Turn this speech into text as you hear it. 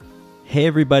Hey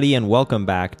everybody, and welcome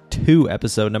back to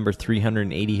episode number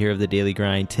 380 here of The Daily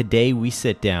Grind. Today we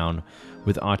sit down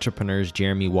with entrepreneurs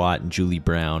Jeremy Watt and Julie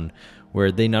Brown,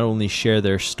 where they not only share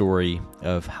their story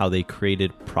of how they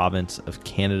created Province of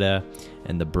Canada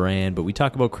and the brand, but we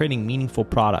talk about creating meaningful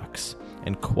products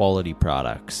and quality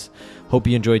products. Hope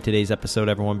you enjoyed today's episode,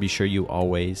 everyone. Be sure you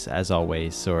always, as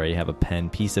always, you have a pen,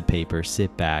 piece of paper,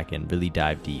 sit back and really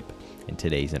dive deep in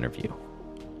today's interview.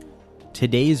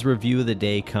 Today's review of the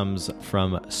day comes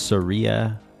from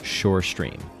Saria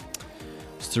Shorestream.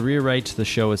 Saria writes, the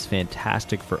show is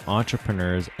fantastic for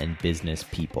entrepreneurs and business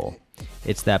people.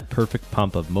 It's that perfect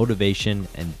pump of motivation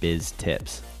and biz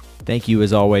tips. Thank you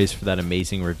as always for that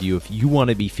amazing review. If you want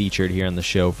to be featured here on the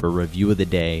show for review of the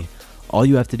day, all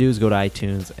you have to do is go to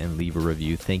iTunes and leave a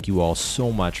review. Thank you all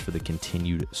so much for the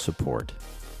continued support.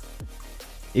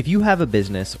 If you have a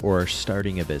business or are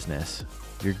starting a business,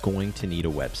 you're going to need a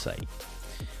website.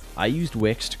 I used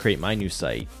Wix to create my new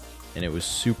site, and it was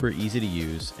super easy to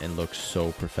use and looks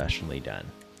so professionally done.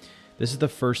 This is the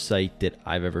first site that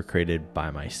I've ever created by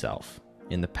myself.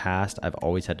 In the past, I've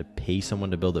always had to pay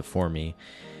someone to build it for me,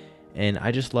 and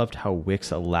I just loved how Wix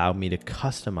allowed me to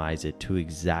customize it to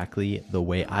exactly the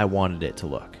way I wanted it to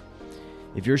look.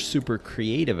 If you're super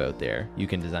creative out there, you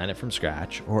can design it from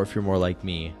scratch, or if you're more like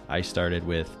me, I started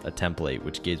with a template,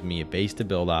 which gives me a base to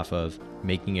build off of,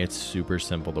 making it super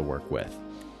simple to work with.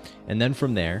 And then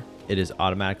from there, it is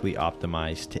automatically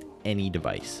optimized to any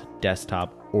device,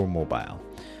 desktop or mobile.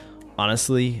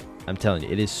 Honestly, I'm telling you,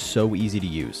 it is so easy to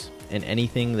use, and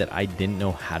anything that I didn't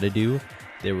know how to do,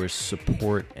 there was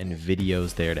support and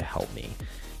videos there to help me.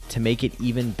 To make it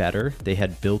even better, they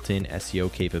had built-in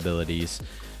SEO capabilities,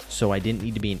 so I didn't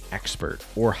need to be an expert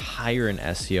or hire an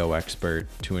SEO expert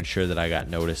to ensure that I got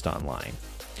noticed online.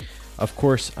 Of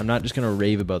course, I'm not just going to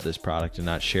rave about this product and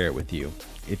not share it with you.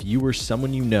 If you or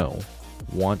someone you know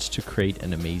wants to create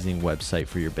an amazing website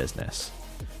for your business,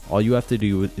 all you have to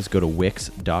do is go to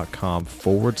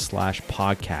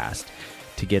wix.com/podcast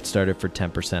to get started for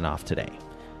 10% off today.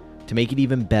 To make it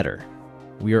even better,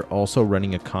 we are also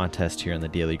running a contest here on the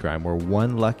Daily Grind where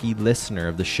one lucky listener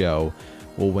of the show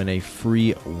will win a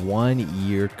free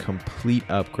 1-year complete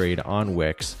upgrade on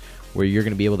Wix, where you're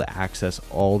going to be able to access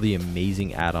all the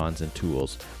amazing add-ons and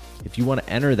tools. If you want to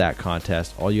enter that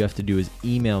contest, all you have to do is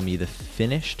email me the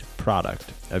finished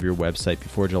product of your website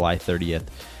before July 30th,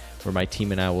 where my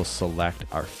team and I will select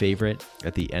our favorite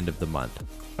at the end of the month.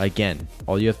 Again,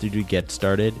 all you have to do to get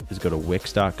started is go to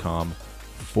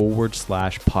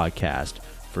wix.com/podcast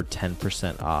for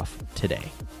 10% off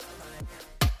today.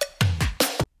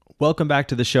 Welcome back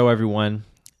to the show, everyone.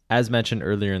 As mentioned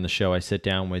earlier in the show, I sit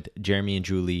down with Jeremy and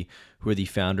Julie, who are the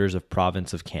founders of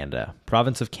Province of Canada.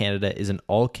 Province of Canada is an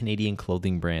all-Canadian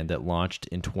clothing brand that launched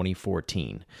in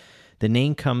 2014. The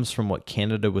name comes from what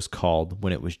Canada was called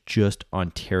when it was just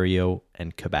Ontario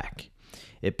and Quebec.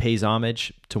 It pays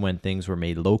homage to when things were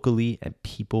made locally and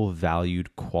people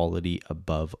valued quality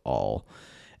above all.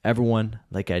 Everyone,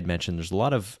 like I'd mentioned, there's a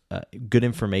lot of good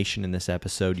information in this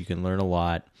episode. You can learn a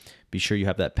lot. Be sure you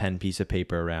have that pen, piece of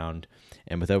paper around.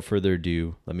 And without further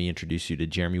ado, let me introduce you to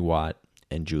Jeremy Watt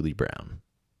and Julie Brown.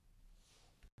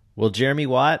 Well, Jeremy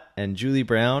Watt and Julie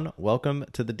Brown, welcome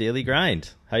to the Daily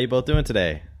Grind. How are you both doing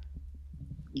today?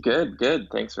 Good.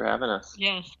 Thanks for having us.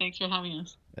 Yes, thanks for having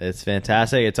us. It's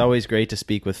fantastic. It's always great to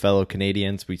speak with fellow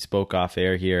Canadians. We spoke off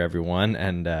air here, everyone,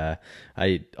 and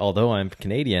although I'm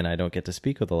Canadian, I don't get to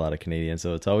speak with a lot of Canadians,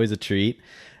 so it's always a treat.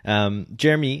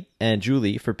 Jeremy and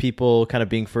Julie, for people kind of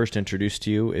being first introduced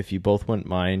to you, if you both wouldn't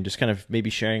mind just kind of maybe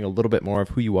sharing a little bit more of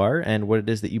who you are and what it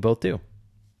is that you both do.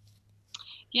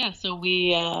 Yeah, so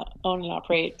we own and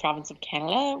operate Province of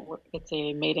Canada. It's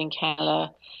a made in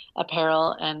Canada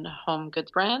apparel and home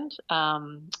goods brand.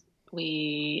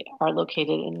 We are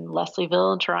located in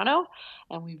Leslieville, Toronto,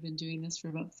 and we've been doing this for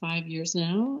about 5 years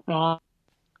now.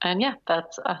 And yeah,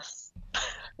 that's us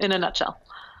in a nutshell.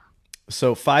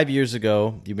 So 5 years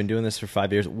ago, you've been doing this for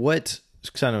 5 years. What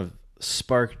kind of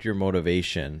sparked your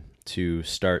motivation to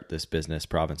start this business,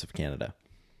 Province of Canada?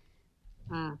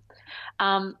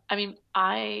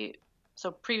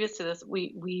 So previous to this,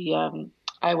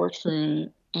 I worked for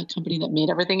a company that made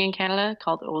everything in Canada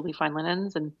called Oldie Fine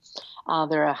Linens, and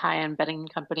they're a high-end bedding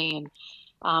company, and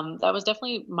that was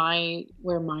definitely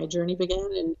where my journey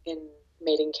began in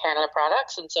made in Canada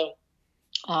products. And so,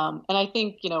 and I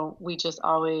think we just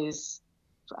always,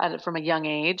 from a young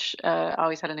age,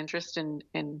 always had an interest in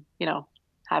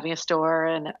having a store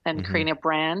and creating a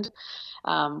brand.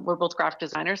 We're both graphic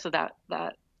designers, so that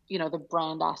the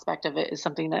brand aspect of it is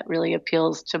something that really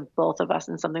appeals to both of us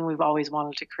and something we've always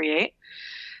wanted to create.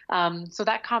 So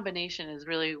that combination is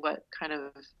really what kind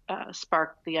of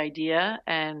sparked the idea,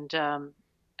 and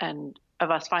of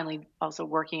us finally also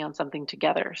working on something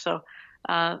together. So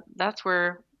that's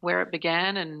where it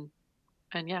began, and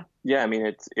yeah. Yeah, I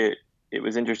mean, it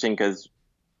was interesting because,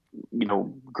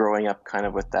 growing up kind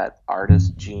of with that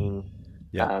artist gene,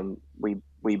 Yep.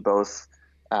 we both,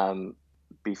 um,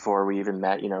 before we even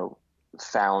met,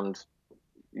 found,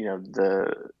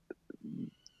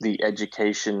 the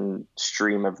education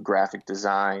stream of graphic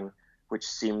design, which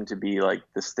seemed to be like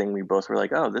this thing we both were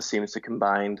like, oh, this seems to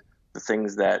combine the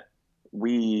things that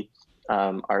we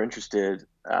are interested.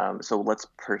 So let's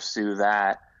pursue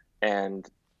that. And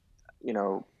you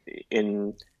know,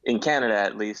 in Canada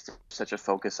at least, such a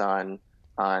focus on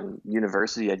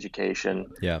university education.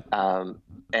 Yeah.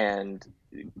 And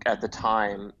at the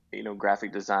time,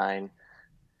 graphic design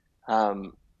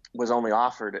um, was only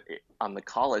offered on the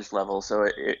college level. So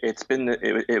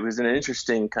it was an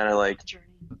interesting kind of like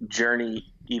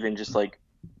journey, even just like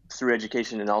through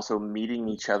education, and also meeting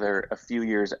each other a few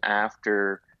years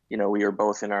after we were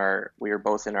both in our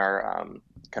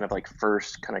kind of like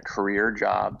first kind of career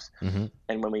jobs. Mm-hmm.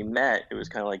 And when we met, it was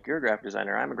kind of like, you're a graphic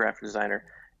designer, I'm a graphic designer,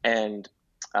 and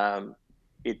um,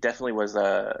 it definitely was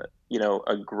a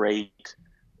great,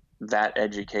 that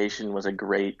education was a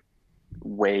great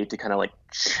way to kind of like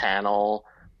channel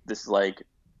this like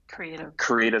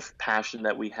creative passion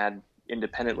that we had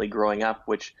independently growing up,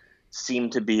 which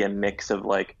seemed to be a mix of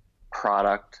like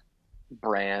product,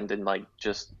 brand, and like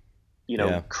just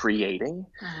Yeah. creating.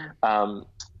 Um,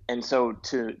 and so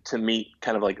to meet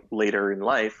kind of like later in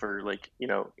life, or like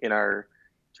in our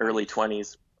early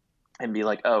 20s, and be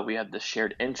like, oh, we have this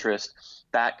shared interest,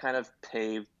 that kind of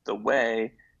paved the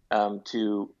way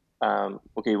to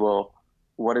okay, well,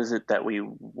 what is it that we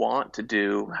want to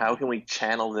do? How can we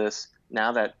channel this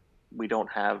now that we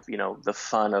don't have the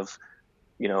fun of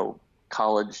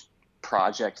college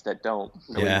projects that don't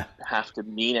really Yeah. have to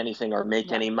mean anything or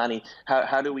make any money?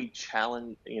 How do we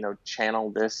channel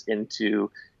this into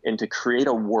create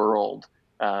a world,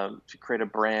 to create a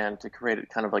brand, to create a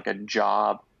kind of like a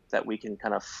job that we can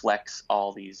kind of flex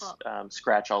all these,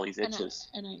 scratch all these itches.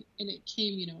 And it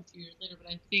came, a few years later.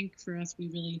 But I think for us, we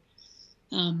really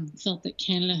felt that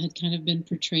Canada had kind of been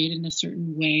portrayed in a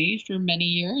certain way for many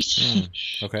years,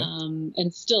 Okay.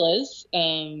 and still is.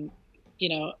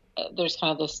 There's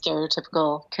kind of this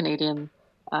stereotypical Canadian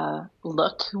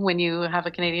look when you have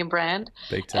a Canadian brand.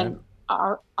 Big time. And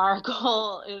our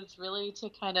goal is really to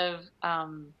kind of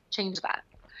change that,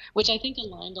 which I think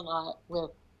aligned a lot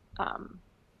with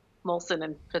Molson,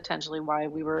 and potentially why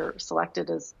we were selected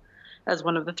as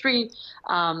one of the three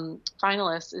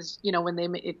finalists. Is when they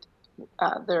made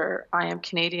their I Am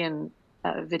Canadian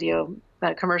video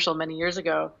commercial many years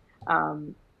ago,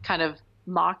 kind of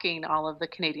mocking all of the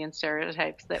Canadian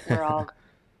stereotypes that we're all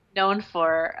known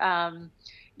for.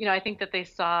 I think that they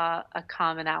saw a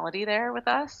commonality there with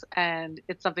us, and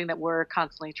it's something that we're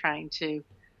constantly trying to,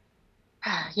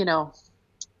 you know,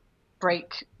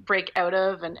 break out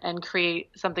of, and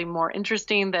create something more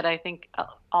interesting that I think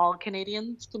all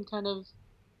Canadians can kind of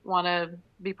want to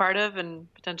be part of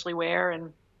and potentially wear.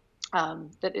 And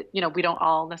we don't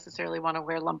all necessarily want to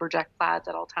wear lumberjack plaids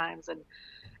at all times and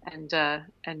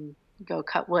go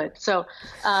cut wood. So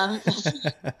that's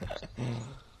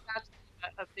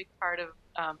a big part of,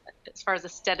 as far as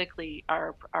aesthetically,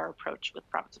 our approach with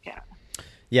Province of Canada.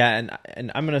 Yeah,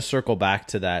 and I'm going to circle back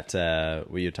to that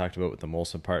what you talked about with the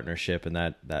Molson partnership and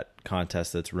that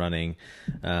contest that's running,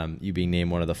 you being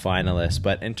named one of the finalists.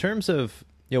 But in terms of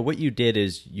what you did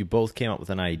is you both came up with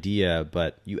an idea,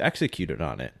 but you executed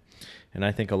on it. And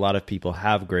I think a lot of people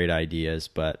have great ideas,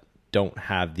 but don't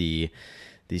have the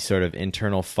sort of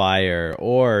internal fire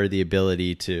or the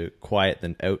ability to quiet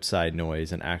the outside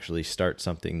noise and actually start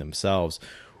something themselves.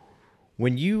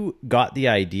 When you got the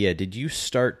idea, did you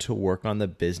start to work on the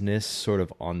business sort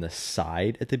of on the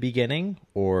side at the beginning,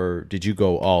 or did you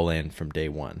go all in from day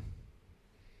one?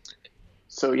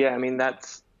 So yeah, I mean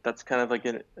that's kind of like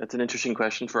it's an interesting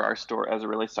question for our story as it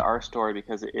relates to our story,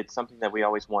 because it's something that we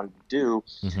always wanted to do.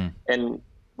 Mm-hmm. And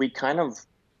we kind of,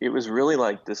 it was really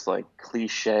like this like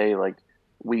cliche, like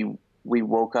we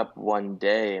woke up one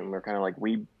day and we're kind of like,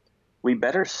 we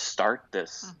better start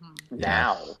this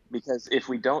now, because if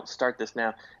we don't start this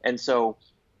now. And so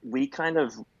we kind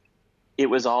of, it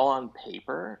was all on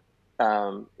paper.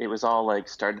 It was all like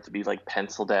started to be like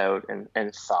penciled out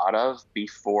and thought of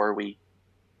before we,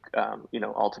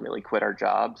 ultimately quit our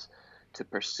jobs to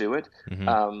pursue it.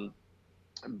 Mm-hmm.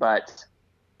 But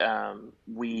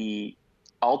we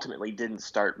ultimately didn't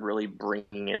start really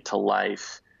bringing it to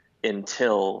life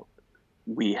until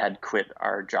we had quit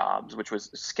our jobs, which was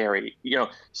scary,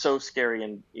 so scary.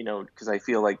 And, because I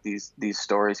feel like these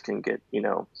stories can get,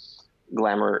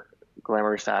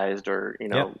 glamorized, or,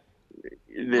 Yep.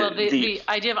 The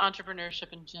idea of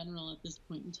entrepreneurship in general at this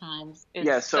point in time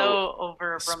is so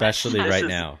over especially right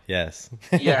now. Yes.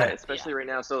 Yeah, especially right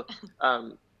now. So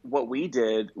what we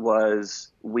did was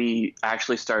we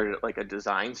actually started like a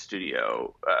design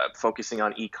studio focusing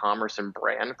on e-commerce and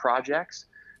brand projects.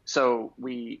 So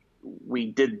we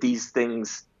did these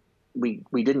things. We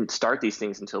didn't start these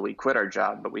things until we quit our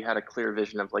job, but we had a clear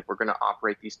vision of like, we're going to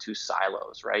operate these two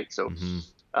silos, right? So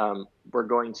we're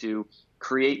going to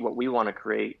create what we want to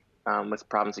create with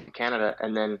Province of Canada,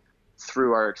 and then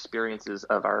through our experiences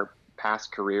of our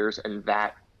past careers and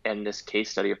this case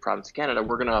study of Province of Canada,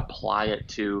 we're going to apply it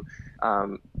to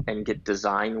and get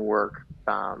design work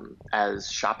as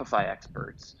Shopify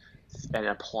experts, and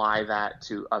apply that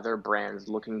to other brands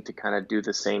looking to kind of do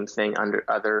the same thing under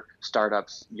other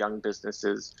startups, young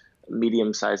businesses,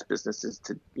 medium-sized businesses,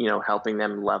 to, helping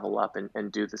them level up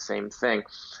and do the same thing.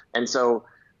 And so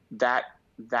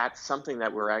that's something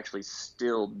that we're actually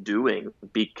still doing,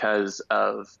 because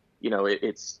of,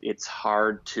 it's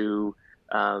hard to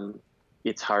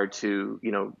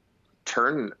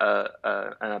turn an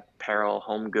apparel,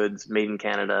 home goods, made in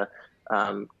Canada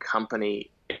company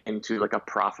into like a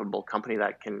profitable company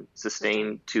that can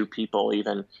sustain two people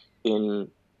even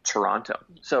in Toronto.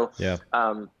 So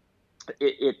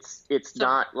it's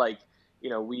not like,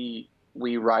 we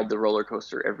ride the roller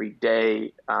coaster every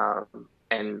day,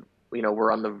 and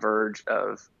we're on the verge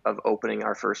of opening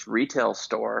our first retail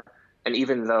store. And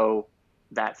even though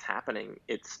that's happening,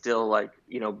 it's still like,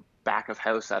 back of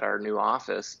house at our new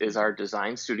office is our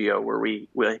design studio, where we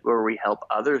help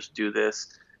others do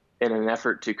this in an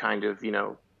effort to kind of,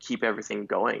 keep everything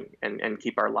going and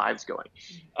keep our lives going.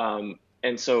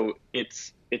 And so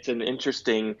it's an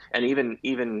interesting, and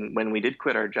even when we did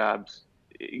quit our jobs,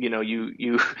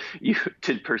 you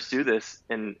to pursue this,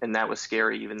 and that was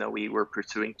scary, even though we were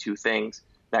pursuing two things.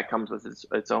 That comes with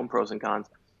its own pros and cons.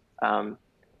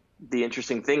 The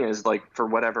interesting thing is, like, for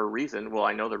whatever reason, well,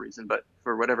 I know the reason, but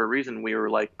for whatever reason, we were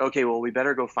like, okay, well, we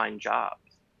better go find jobs.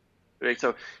 Right?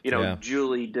 So,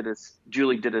 Julie did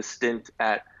a stint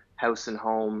at House and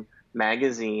Home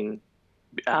magazine,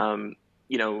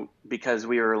 because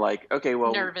we were like, okay,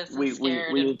 well, nervous and we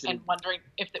scared need to, and wondering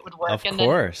if it would work. Of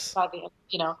course. Then,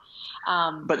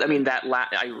 but I mean,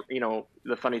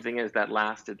 the funny thing is that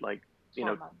lasted like,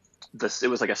 4 months. It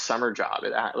was like a summer job.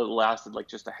 It lasted like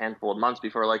just a handful of months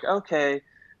before, like, okay,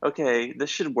 this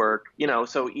should work.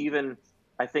 So even,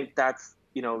 I think that's,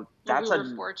 we were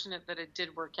fortunate that it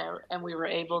did work out, and we were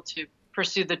able to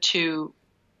pursue the two,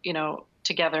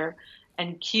 together,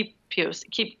 and keep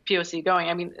POC going.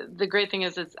 I mean, the great thing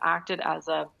is it's acted as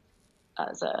a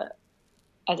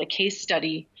case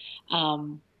study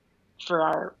for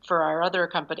our other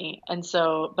company, and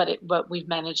so but we've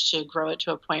managed to grow it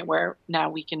to a point where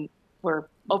now we're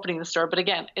opening the store. But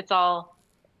again, it's all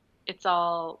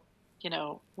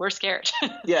we're scared.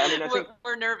 Yeah, I mean,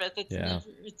 we're nervous.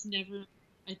 It's never.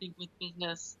 I think with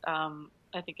business,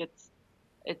 I think it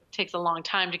takes a long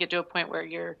time to get to a point where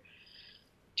you're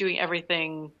doing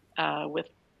everything with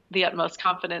the utmost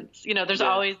confidence. There's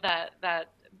always that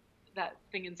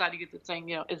thing inside you that's saying,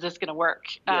 is this going to work?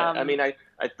 Yeah, I mean,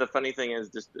 the funny thing is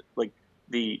just like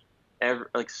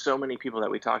so many people that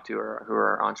we talk to who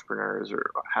are entrepreneurs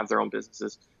or have their own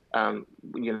businesses.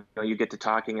 You get to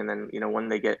talking, and then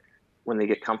when they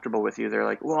get comfortable with you, they're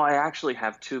like, well, I actually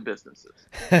have two businesses,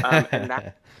 and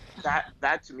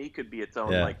that to me could be its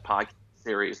own like podcast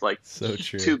series, like so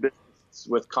true. Two businesses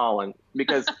with Colin,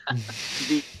 because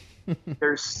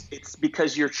it's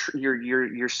because you're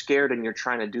scared, and you're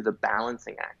trying to do the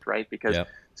balancing act, right? Because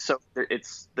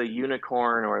it's the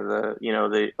unicorn, or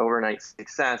the overnight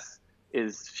success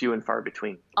is few and far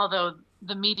between. Although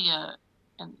the media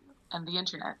and the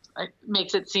internet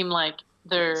makes it seem like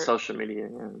social media.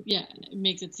 Yeah, it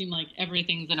makes it seem like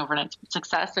everything's an overnight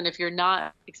success, and if you're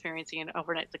not experiencing an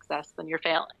overnight success, then you're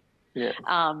failing. Yeah.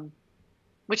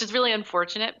 Which is really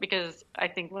unfortunate, because I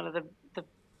think one of the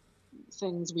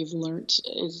things we've learned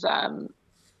is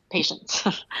patience.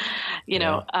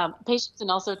 Patience,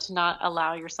 and also to not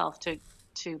allow yourself to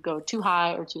go too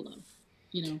high or too low.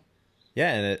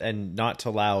 Yeah, and not to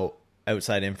allow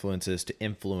outside influences to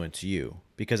influence you,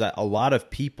 because a lot of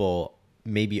people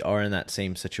maybe are in that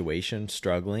same situation,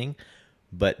 struggling,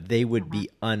 but they would be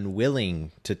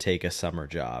unwilling to take a summer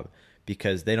job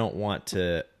because they don't want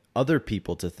other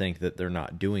people to think that they're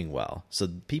not doing well. So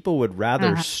people would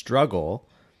rather struggle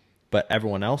but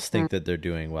everyone else think that they're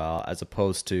doing well, as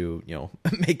opposed to,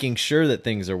 making sure that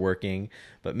things are working,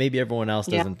 but maybe everyone else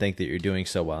doesn't think that you're doing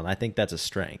so well. And I think that's a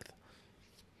strength.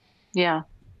 Yeah.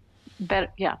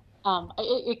 Yeah.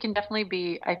 It can definitely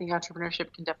be, I think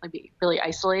entrepreneurship can definitely be really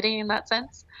isolating in that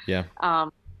sense. Yeah.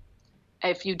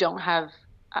 If you don't have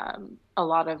a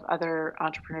lot of other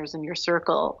entrepreneurs in your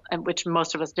circle, and which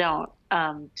most of us don't,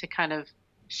 to kind of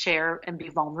share and be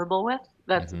vulnerable with,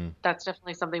 that's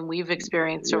definitely something we've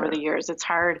experienced over the years. It's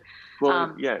hard.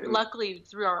 Well, luckily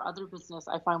through our other business,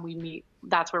 I find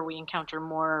that's where we encounter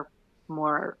more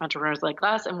entrepreneurs like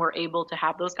us, and we're able to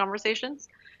have those conversations,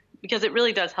 because it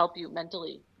really does help you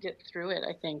mentally get through it,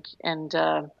 I think. And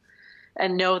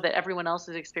know that everyone else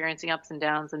is experiencing ups and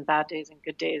downs and bad days and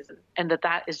good days, and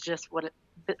that is just what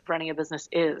running a business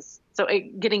is. So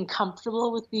getting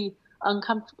comfortable with the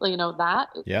uncomfortable,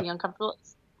 the uncomfortable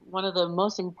is one of the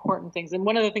most important things, and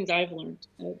one of the things I've learned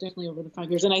definitely over the 5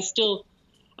 years. And I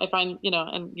find,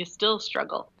 and you still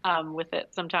struggle with it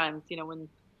sometimes, when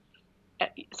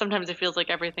sometimes it feels like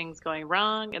everything's going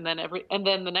wrong, and then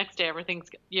the next day everything's,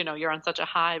 you're on such a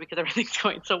high because everything's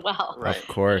going so well. Right. Of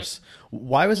course.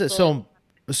 Why was it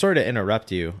sorry to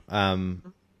interrupt you.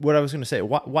 What I was going to say,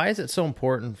 why is it so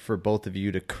important for both of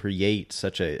you to create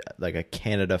such a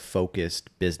Canada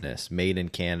focused business, made in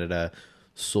Canada,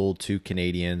 sold to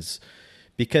Canadians?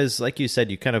 Because like you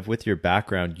said, you kind of, with your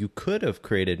background, you could have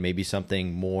created maybe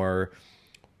something more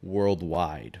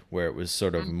worldwide, where it was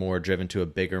sort of more driven to a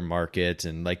bigger market,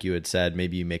 and like you had said,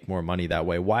 maybe you make more money that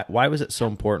way. Why was it so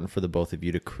important for the both of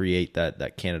you to create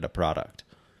that Canada product?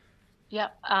 Yeah.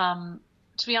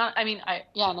 To be honest, and I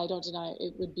don't deny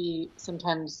it would be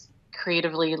sometimes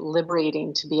creatively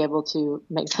liberating to be able to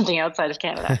make something outside of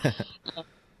Canada.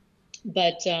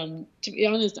 But to be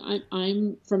honest,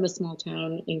 I'm from a small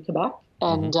town in Quebec,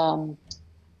 and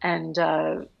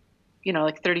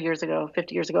 30 years ago,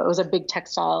 50 years ago, it was a big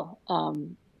textile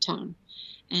town.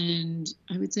 And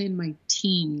I would say in my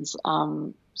teens,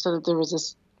 so that there was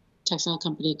this textile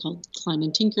company called Klein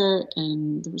and Tinker,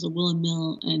 and there was a woolen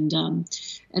mill,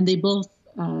 and they both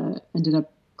ended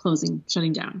up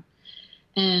shutting down.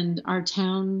 And our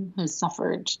town has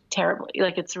suffered terribly.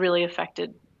 Like, it's really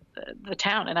affected the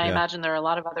town. And I imagine there are a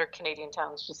lot of other Canadian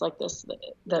towns just like this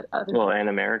and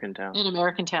American towns. And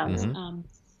American towns.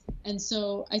 And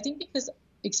so I think because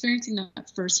experiencing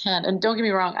that firsthand, and don't get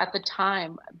me wrong, at the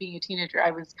time, being a teenager,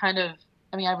 I was I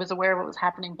was aware of what was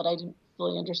happening, but I didn't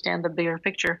fully understand the bigger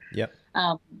picture. Yep.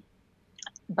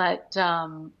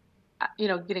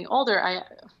 Getting older,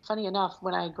 funny enough,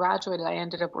 when I graduated, I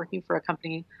ended up working for a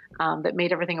company that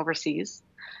made everything overseas.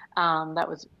 That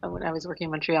was when I was working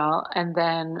in Montreal. And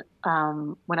then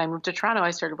when I moved to Toronto, I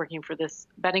started working for this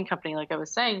bedding company, like I was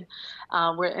saying,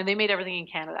 and they made everything in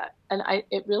Canada. And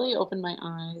it really opened my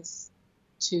eyes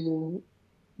to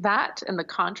that and the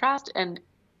contrast. And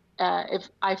if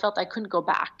I felt I couldn't go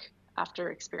back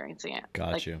after experiencing it.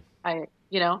 Got you.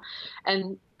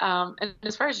 And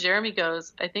as far as Jeremy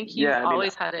goes, I think he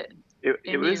always had it.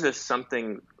 It was just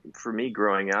something for me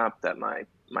growing up that my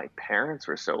parents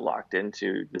were so locked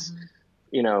into this,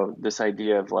 this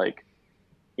idea of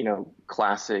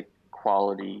classic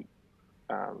quality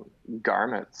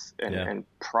garments and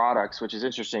products, which is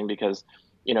interesting because,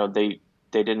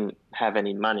 they didn't have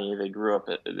any money. They grew up,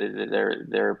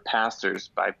 they're pastors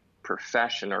by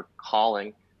profession or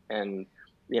calling. And,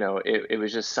 it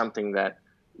was just something that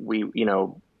we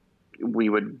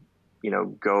would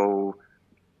go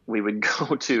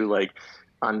to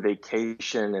on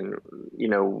vacation, and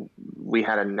we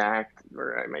had a knack,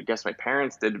 or I guess my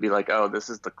parents did, to be like, oh, this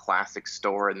is the classic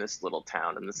store in this little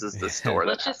town, and this is the store.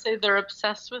 Let's just say they're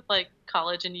obsessed with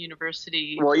college and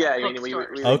university. Well, yeah, we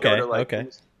would go to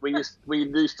we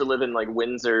used to live in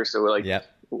Windsor, so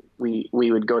we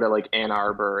would go to Ann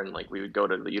Arbor, and we would go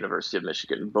to the University of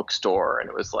Michigan bookstore, and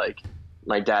it was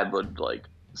my dad would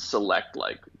select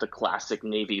the classic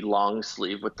navy long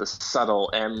sleeve with the subtle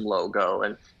M logo,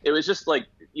 and it was just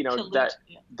that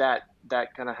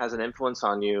kind of has an influence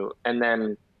on you. And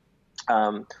then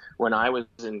when I was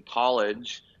in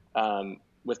college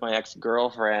with my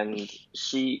ex-girlfriend,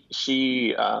 she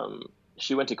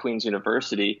went to Queen's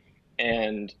University,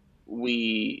 and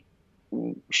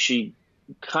she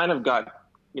kind of got,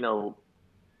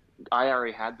 I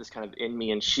already had this kind of in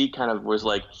me, and she kind of was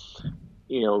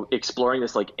exploring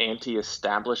this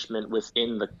anti-establishment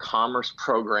within the commerce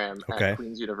program at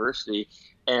Queen's University.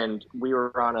 And we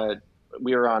were on a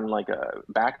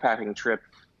backpacking trip,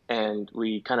 and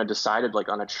we kind of decided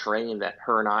on a train that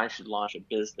her and I should launch a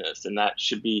business. And that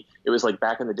should be, it was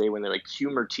back in the day when the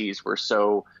humor teas were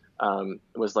so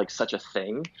was like such a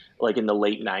thing, like in the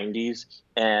late 90s.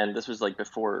 And this was like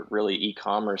before really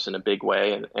e-commerce in a big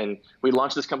way. And we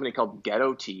launched this company called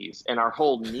Ghetto Tees, and our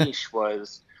whole niche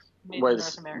was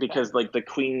because like the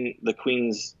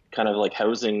Queen's kind of like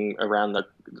housing around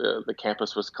the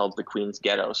campus was called the Queen's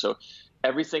Ghetto. So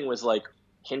everything was like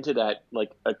hinted at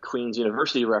like a Queen's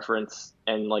University reference,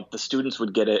 and like the students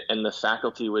would get it and the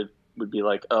faculty would be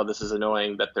like, oh, this is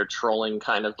annoying that they're trolling,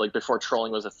 kind of like before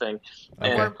trolling was a thing.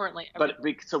 Okay. More importantly,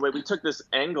 so we took this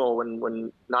angle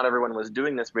when not everyone was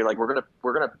doing this. We're like, we're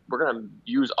gonna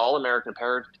use all American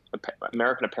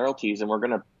apparel tees, and we're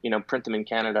gonna print them in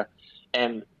Canada.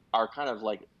 And our kind of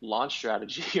like launch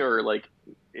strategy, or like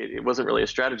it wasn't really a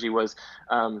strategy, was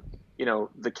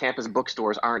the campus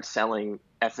bookstores aren't selling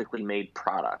ethically made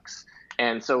products,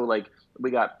 and so like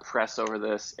we got press over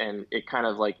this, and it kind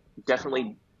of like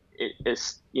definitely it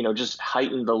is just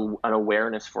heightened an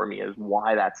awareness for me as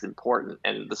why that's important,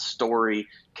 and the story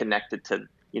connected to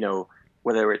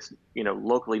whether it's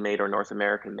locally made or North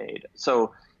American made.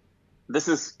 So this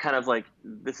is kind of like,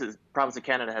 province of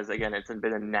Canada has, again, it's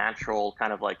been a natural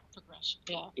kind of like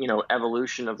progression,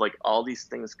 evolution of like all these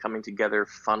things coming together,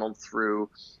 funneled through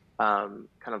kind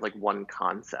of like one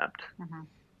concept. Mm-hmm.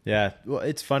 Yeah, well,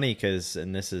 it's funny because,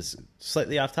 and this is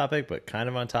slightly off topic, but kind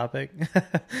of on topic,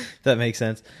 if that makes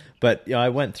sense. But, I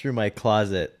went through my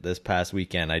closet this past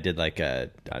weekend. I did like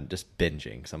I'm just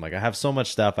binging. So I'm like, I have so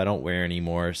much stuff I don't wear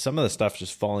anymore. Some of the stuff's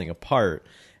just falling apart.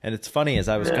 And it's funny, as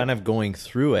I was kind of going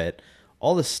through it,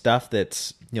 all the stuff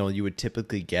that's, you would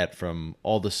typically get from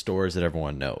all the stores that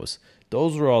everyone knows.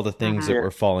 Those were all the things that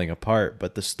were falling apart.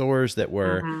 But the stores that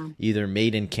were either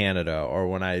made in Canada, or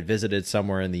when I visited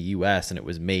somewhere in the US and it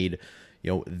was made,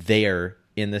 there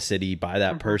in the city by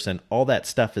that person, all that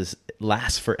stuff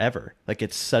lasts forever. Like,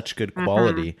 it's such good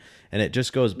quality. And it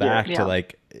just goes back to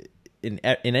like, in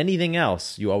anything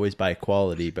else, you always buy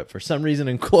quality, but for some reason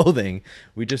in clothing,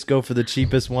 we just go for the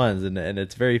cheapest ones. And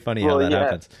it's very funny how that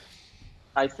happens.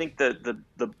 I think that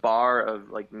the bar of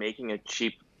like making a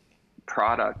cheap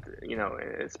product,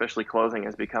 especially clothing,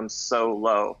 has become so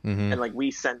low. And like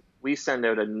we send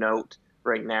out a note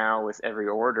right now with every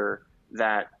order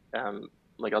that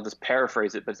like, I'll just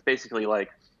paraphrase it, but it's basically like,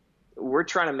 we're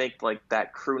trying to make like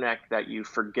that crew neck that you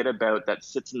forget about, that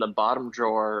sits in the bottom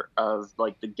drawer of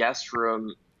like the guest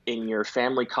room in your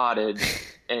family cottage,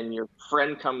 and your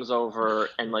friend comes over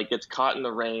and like gets caught in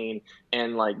the rain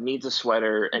and like needs a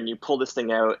sweater, and you pull this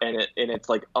thing out, and it's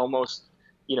like almost,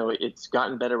 it's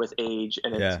gotten better with age,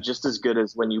 and it's just as good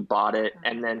as when you bought it.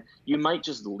 And then you might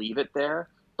just leave it there,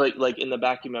 but like in the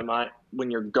back of my mind, when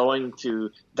you're going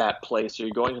to that place or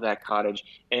you're going to that cottage,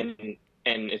 and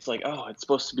it's like, oh, it's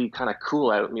supposed to be kind of cool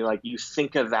out, and you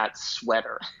think of that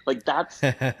sweater. Like that's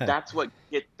what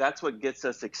gets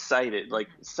us excited. Like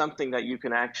something that you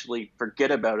can actually forget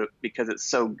about it because it's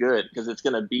so good, because it's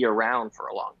going to be around for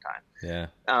a long time.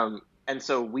 Yeah. And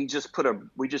so we just put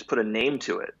a name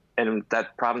to it, and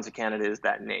that province of Canada is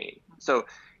that name. So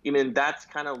that's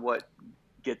kind of what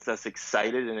gets us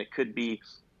excited, and it could be,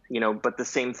 but the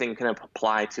same thing can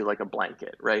apply to like a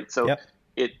blanket, right? So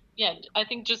I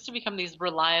think just to become these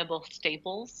reliable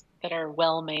staples that are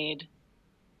well made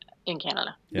in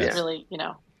Canada is really,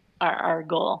 our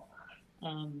goal.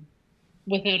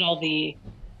 Without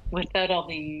all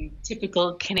the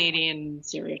typical Canadian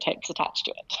stereotypes attached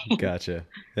to it. Gotcha.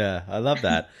 Yeah, I love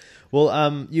that.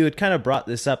 Well, you had kind of brought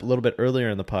this up a little bit earlier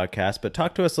in the podcast, but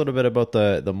talk to us a little bit about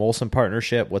the Molson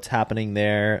partnership, what's happening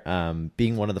there,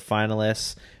 being one of the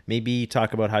finalists. Maybe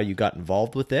talk about how you got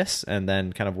involved with this, and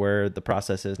then kind of where the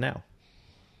process is now.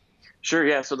 Sure,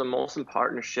 yeah. So the Molson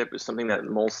partnership is something that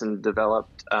Molson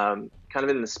developed kind of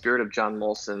in the spirit of John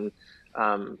Molson.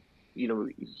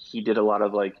 He did a lot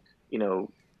of like, it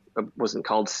wasn't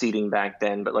called seeding back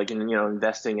then, but like,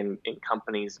 investing in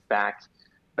companies back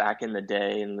in the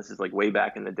day. And this is like way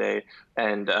back in the day.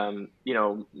 And,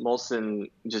 Molson,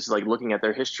 just like looking at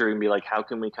their history and be like, how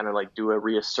can we kind of like do a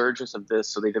resurgence of this?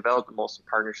 So they developed the Molson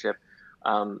partnership.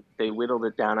 They whittled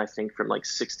it down, I think, from like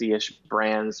 60-ish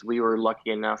brands. We were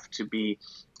lucky enough to be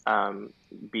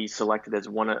selected as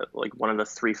one of the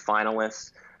 3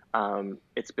 finalists.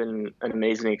 It's been an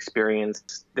amazing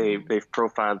experience. They've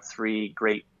profiled 3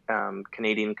 great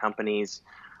Canadian companies,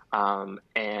 and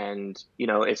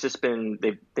it's just been,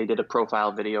 they did a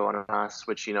profile video on us,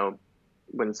 which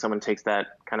when someone takes that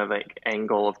kind of like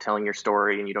angle of telling your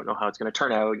story and you don't know how it's going to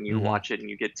turn out, and you watch it and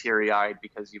you get teary-eyed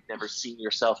because you've never seen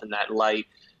yourself in that light,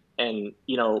 and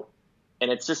and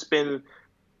it's just been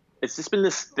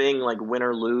this thing like win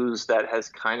or lose that has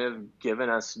kind of given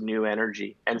us new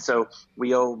energy. And so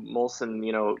we owe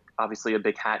Molson, obviously a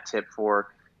big hat tip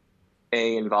for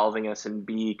involving us, and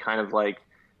B, kind of like,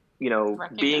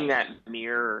 being that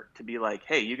mirror to be like,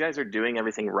 hey, you guys are doing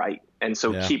everything right. And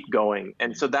so keep going.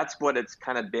 And so that's what it's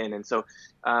kind of been. And so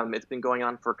it's been going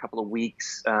on for a couple of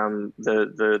weeks.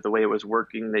 The way it was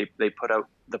working, they put out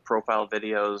the profile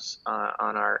videos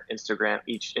on our Instagram,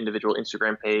 each individual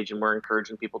Instagram page. And we're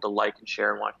encouraging people to like and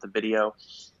share and watch the video.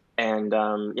 And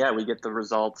we get the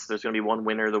results. There's going to be one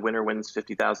winner. The winner wins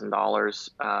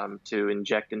 $50,000 to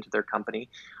inject into their company,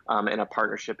 and a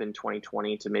partnership in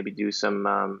 2020 to maybe do some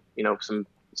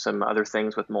other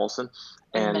things with Molson,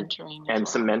 and mentoring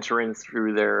some mentoring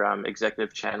through their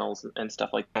executive channels and stuff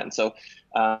like that. And so,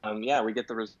 we get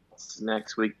the results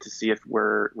next week to see if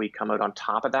we come out on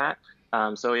top of that.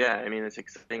 It's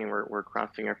exciting, and we're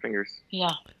crossing our fingers.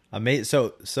 Yeah.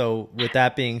 Amazing. So with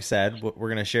that being said, we're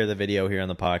going to share the video here on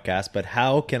the podcast, but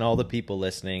how can all the people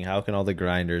listening, how can all the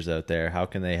grinders out there, how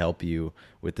can they help you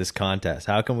with this contest?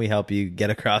 How can we help you get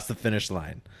across the finish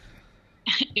line?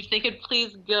 If they could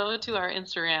please go to our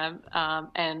Instagram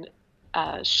and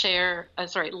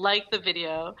like the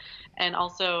video, and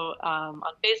also on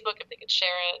Facebook, if they could share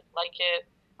it, like it.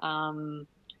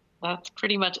 That's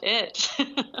pretty much it.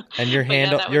 And your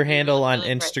handle on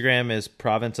Instagram is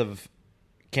Province of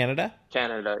Canada?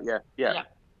 Canada, yeah.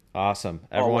 Awesome.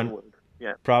 Everyone,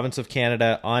 Province of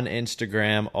Canada on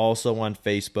Instagram, also on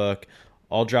Facebook.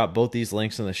 I'll drop both these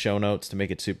links in the show notes to make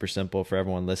it super simple for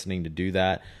everyone listening to do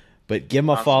that. But give them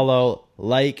a follow,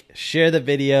 like, share the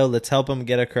video. Let's help them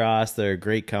get across. They're a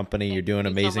great company. You're doing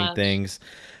amazing things.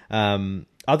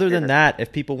 Other than that,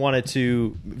 if people wanted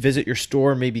to visit your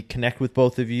store, maybe connect with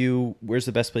both of you, where's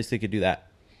the best place they could do that?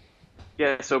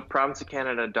 Yeah, so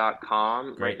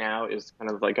provinceofcanada.com right now is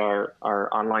kind of like our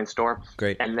online store.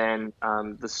 Great. And then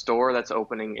the store that's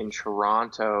opening in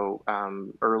Toronto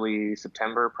early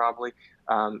September probably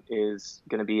is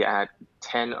going to be at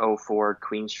 1004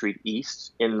 Queen Street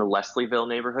East in the Leslieville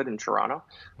neighborhood in Toronto.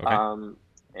 Okay.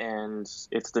 And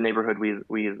it's the neighborhood we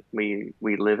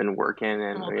live and work in,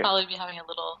 and we'll probably be having a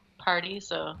little party.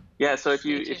 So so if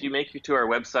you make it to our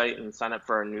website and sign up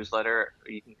for our newsletter,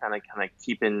 you can kind of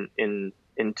keep in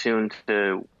tune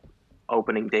to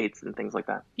opening dates and things like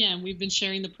that. Yeah, and we've been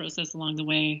sharing the process along the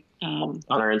way on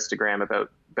our Instagram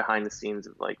about behind the scenes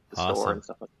of like the store and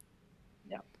stuff like that.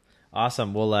 Yeah.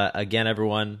 Awesome. Well, again,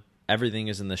 everyone, everything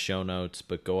is in the show notes,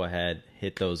 but go ahead,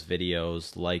 hit those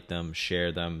videos, like them,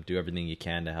 share them, do everything you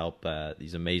can to help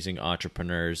these amazing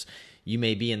entrepreneurs. You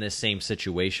may be in this same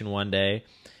situation one day,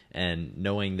 and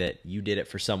knowing that you did it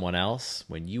for someone else,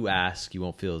 when you ask, you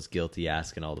won't feel as guilty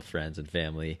asking all the friends and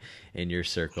family in your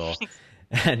circle.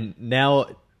 And now,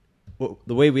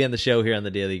 the way we end the show here on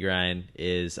the Daily Grind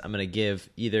is I'm going to give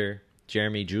either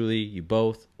Jeremy, Julie, you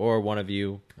both, or one of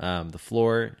you the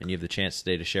floor, and you have the chance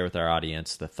today to share with our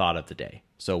audience the thought of the day.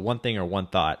 So one thing or one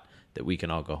thought that we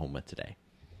can all go home with today.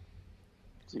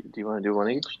 Do you want to do one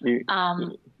each?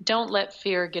 Don't let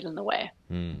fear get in the way.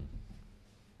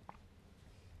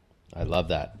 I love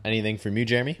that. Anything from you,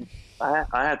 Jeremy? I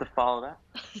had to follow that.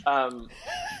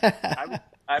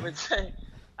 I would say,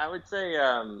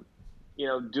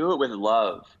 do it with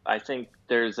love. I think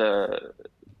that's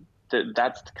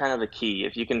kind of the key.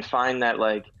 If you can find that,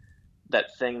 like,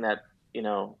 that thing that,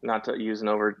 not to use an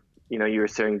over, you were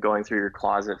saying going through your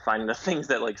closet, finding the things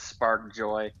that like spark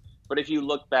joy. But if you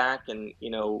look back and,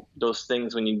 those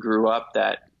things when you grew up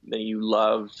that you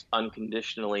loved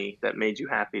unconditionally, that made you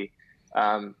happy,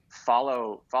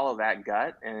 follow that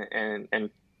gut and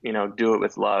do it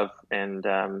with love. And,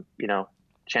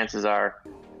 chances are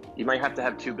you might have to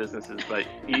have two businesses, but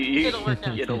it'll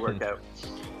work out.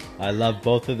 I love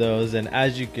both of those. And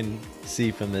as you can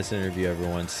see from this interview,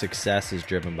 everyone, success is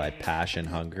driven by passion,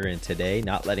 hunger, and today,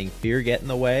 not letting fear get in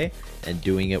the way and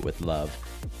doing it with love.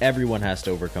 Everyone has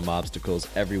to overcome obstacles.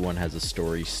 Everyone has a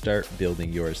story. Start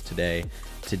building yours today.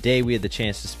 Today, we had the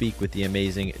chance to speak with the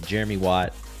amazing Jeremy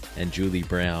Watt and Julie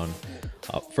Brown.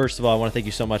 First of all, I want to thank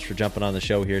you so much for jumping on the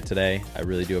show here today. I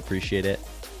really do appreciate it.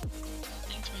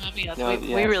 Thanks for having us.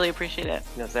 We really appreciate it.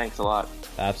 No, thanks a lot.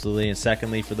 Absolutely. And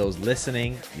secondly, for those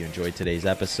listening, if you enjoyed today's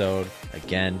episode,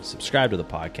 again, subscribe to the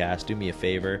podcast. Do me a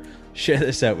favor. Share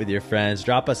this out with your friends.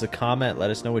 Drop us a comment. Let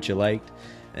us know what you liked.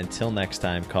 Until next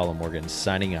time, Colin Morgan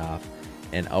signing off.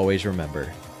 And always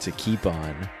remember to keep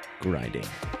on grinding.